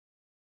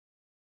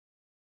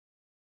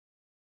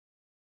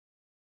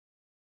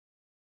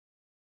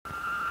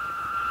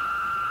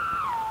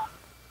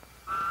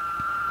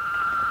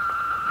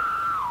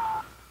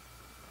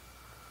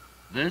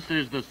This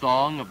is the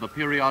song of the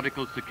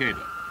periodical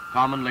cicada,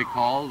 commonly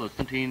called the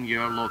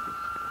 17-year locust.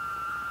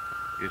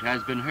 It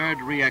has been heard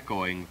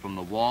re-echoing from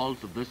the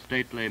walls of this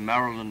stately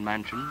Maryland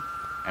mansion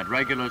at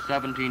regular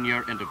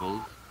 17-year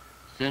intervals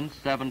since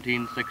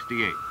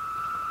 1768.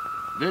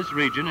 This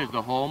region is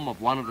the home of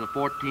one of the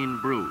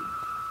 14 broods.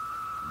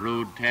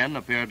 Brood 10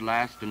 appeared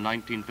last in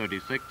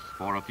 1936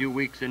 for a few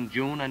weeks in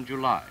June and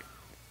July.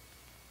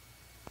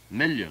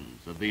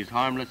 Millions of these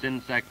harmless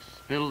insects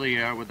fill the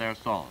air with their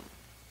song.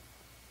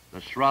 The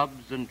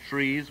shrubs and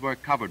trees were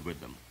covered with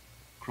them,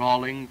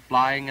 crawling,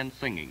 flying, and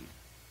singing.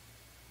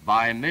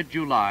 By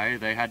mid-July,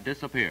 they had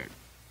disappeared.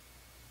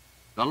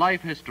 The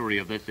life history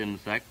of this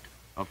insect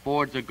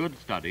affords a good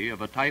study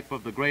of a type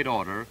of the great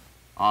order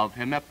of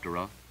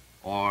Hemiptera,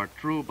 or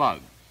true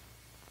bugs.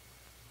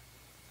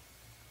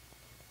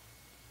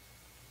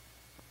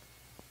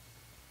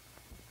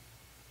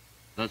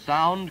 The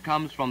sound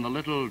comes from the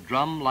little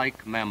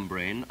drum-like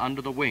membrane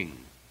under the wing.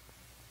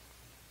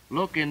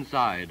 Look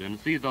inside and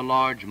see the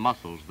large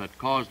muscles that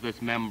cause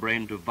this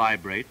membrane to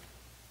vibrate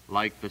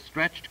like the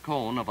stretched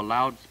cone of a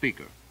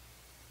loudspeaker.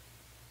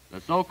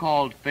 The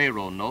so-called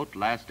Pharaoh note,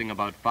 lasting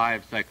about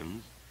 5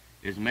 seconds,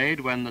 is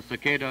made when the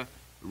cicada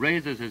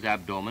raises his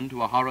abdomen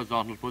to a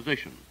horizontal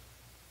position.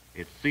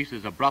 It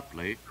ceases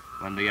abruptly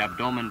when the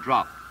abdomen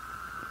drops.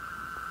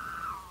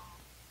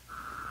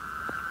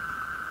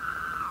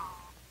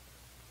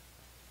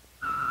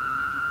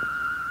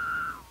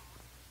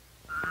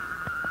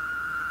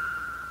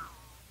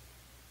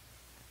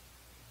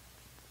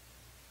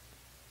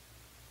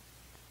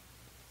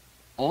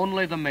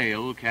 Only the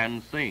male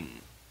can sing.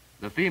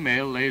 The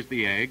female lays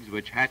the eggs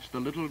which hatch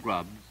the little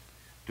grubs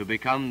to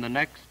become the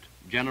next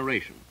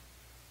generation.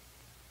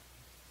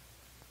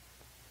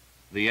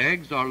 The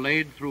eggs are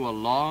laid through a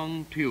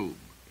long tube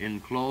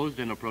enclosed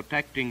in a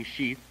protecting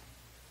sheath,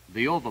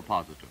 the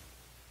ovipositor.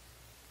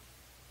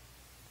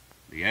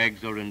 The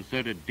eggs are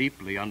inserted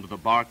deeply under the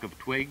bark of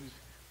twigs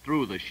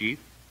through the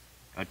sheath,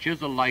 a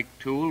chisel-like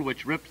tool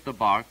which rips the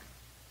bark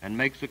and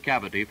makes a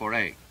cavity for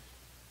eggs.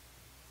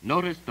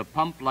 Notice the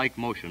pump-like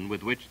motion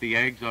with which the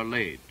eggs are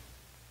laid.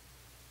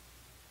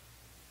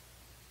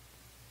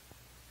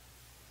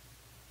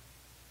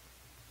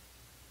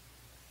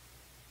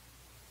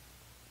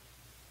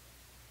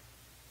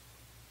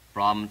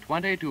 From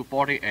 20 to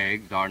 40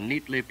 eggs are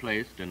neatly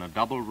placed in a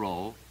double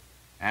row,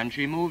 and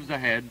she moves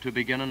ahead to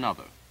begin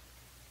another.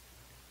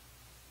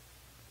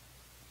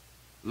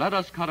 Let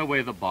us cut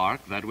away the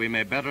bark that we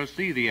may better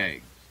see the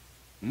eggs.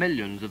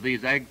 Millions of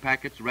these egg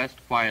packets rest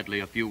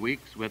quietly a few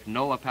weeks with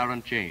no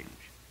apparent change.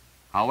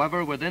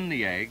 However, within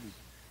the eggs,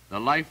 the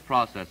life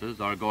processes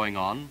are going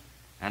on,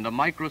 and a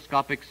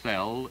microscopic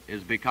cell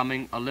is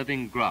becoming a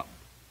living grub.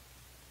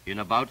 In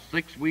about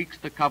 6 weeks,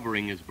 the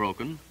covering is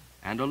broken,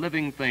 and a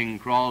living thing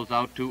crawls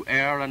out to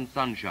air and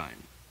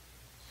sunshine,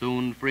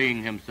 soon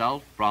freeing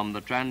himself from the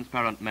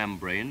transparent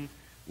membrane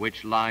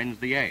which lines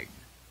the egg.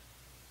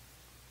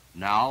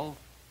 Now,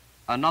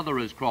 another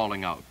is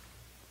crawling out,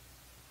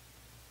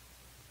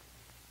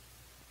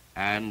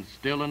 and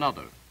still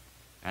another,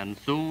 and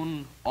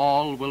soon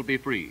all will be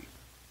free.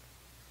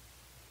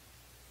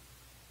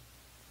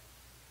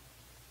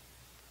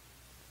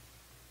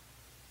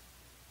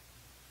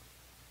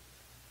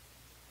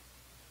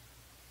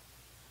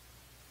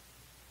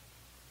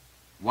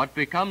 What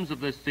becomes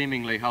of this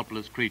seemingly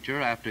helpless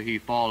creature after he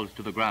falls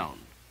to the ground?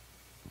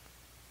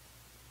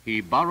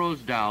 He burrows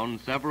down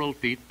several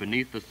feet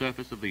beneath the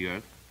surface of the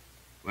earth,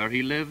 where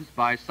he lives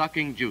by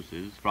sucking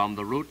juices from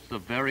the roots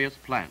of various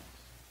plants.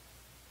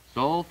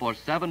 So, for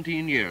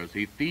 17 years,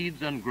 he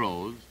feeds and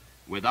grows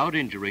without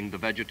injuring the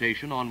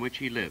vegetation on which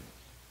he lives.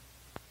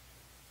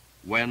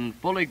 When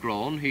fully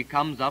grown, he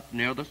comes up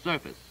near the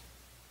surface.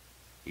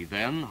 He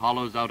then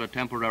hollows out a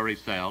temporary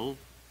cell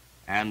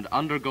and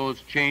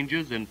undergoes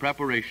changes in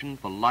preparation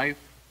for life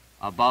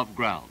above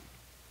ground.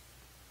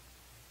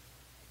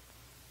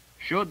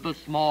 Should the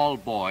small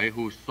boy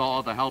who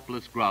saw the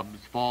helpless grubs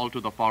fall to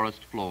the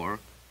forest floor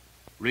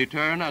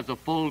return as a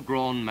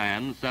full-grown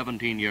man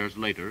 17 years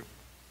later,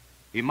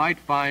 he might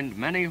find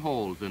many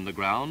holes in the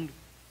ground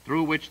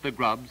through which the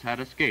grubs had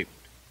escaped.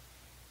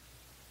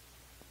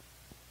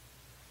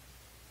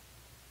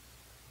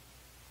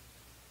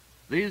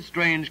 These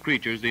strange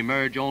creatures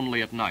emerge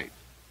only at night.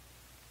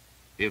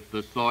 If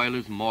the soil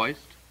is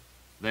moist,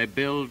 they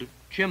build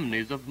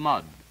chimneys of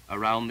mud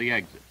around the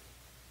exit.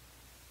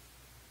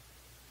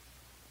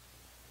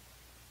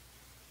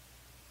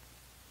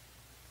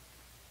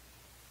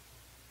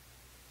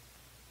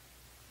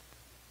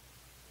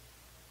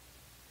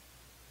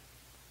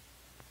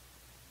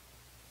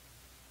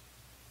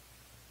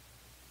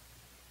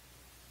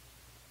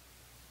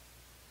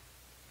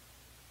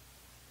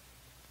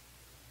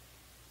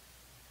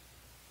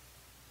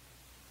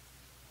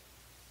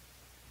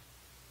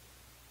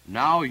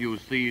 Now you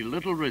see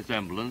little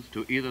resemblance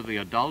to either the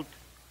adult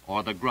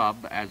or the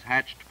grub as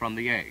hatched from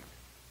the egg.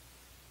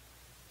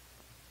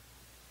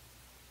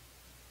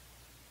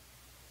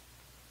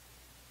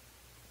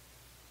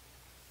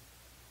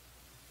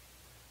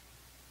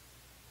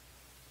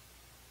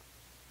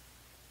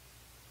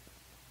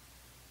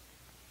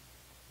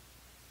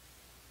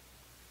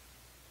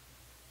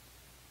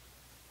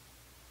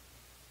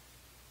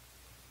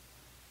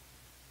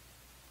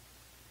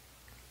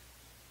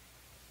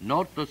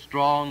 Note the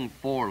strong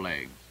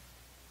forelegs.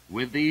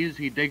 With these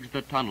he digs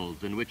the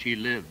tunnels in which he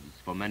lives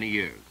for many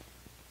years.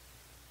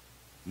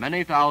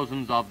 Many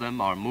thousands of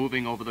them are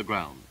moving over the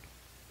ground.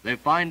 They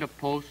find a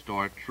post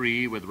or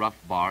tree with rough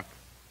bark,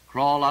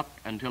 crawl up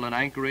until an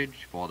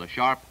anchorage for the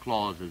sharp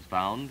claws is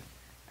found,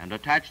 and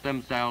attach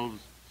themselves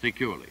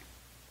securely.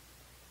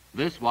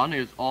 This one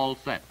is all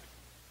set.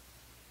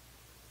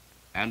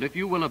 And if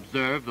you will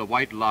observe the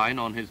white line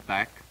on his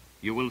back,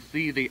 you will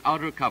see the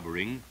outer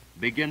covering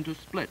begin to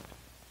split.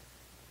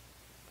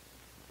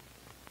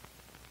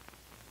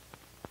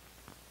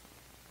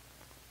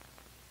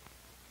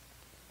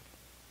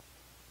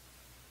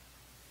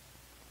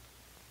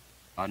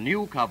 A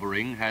new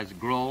covering has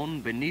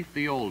grown beneath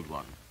the old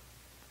one.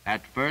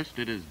 At first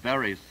it is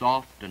very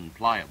soft and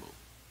pliable.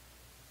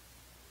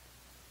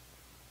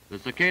 The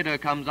cicada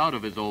comes out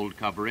of his old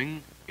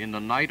covering in the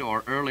night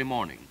or early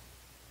morning.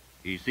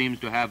 He seems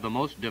to have the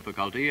most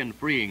difficulty in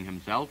freeing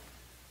himself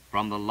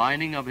from the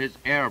lining of his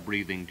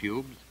air-breathing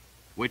tubes,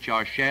 which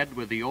are shed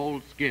with the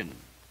old skin.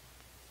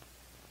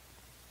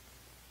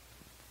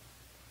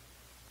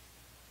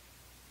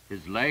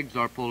 His legs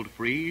are pulled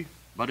free,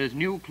 but his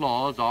new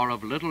claws are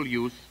of little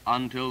use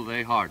until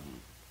they harden.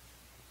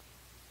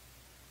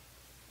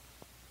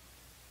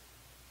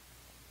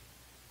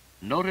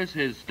 Notice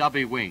his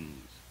stubby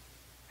wings.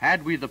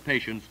 Had we the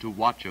patience to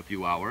watch a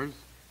few hours,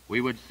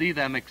 we would see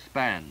them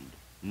expand,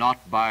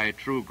 not by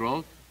true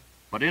growth,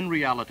 but in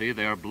reality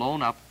they are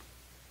blown up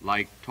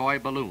like toy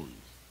balloons.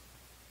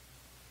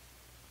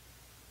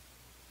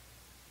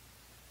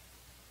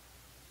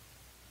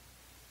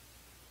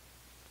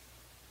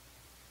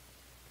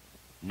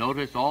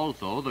 Notice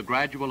also the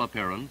gradual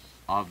appearance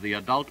of the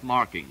adult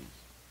markings.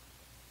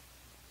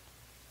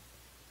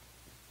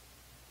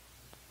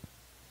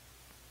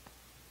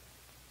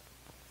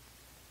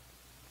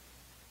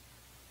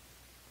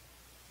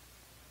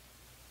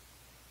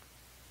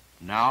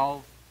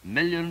 Now,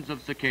 millions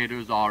of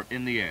cicadas are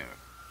in the air.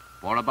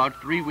 For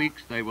about 3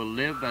 weeks they will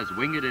live as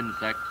winged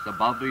insects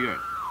above the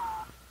earth.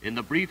 In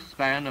the brief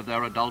span of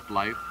their adult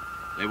life,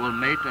 they will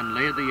mate and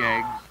lay the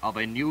eggs of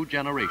a new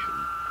generation,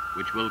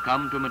 which will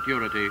come to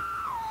maturity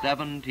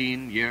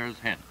 17 years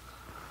hence.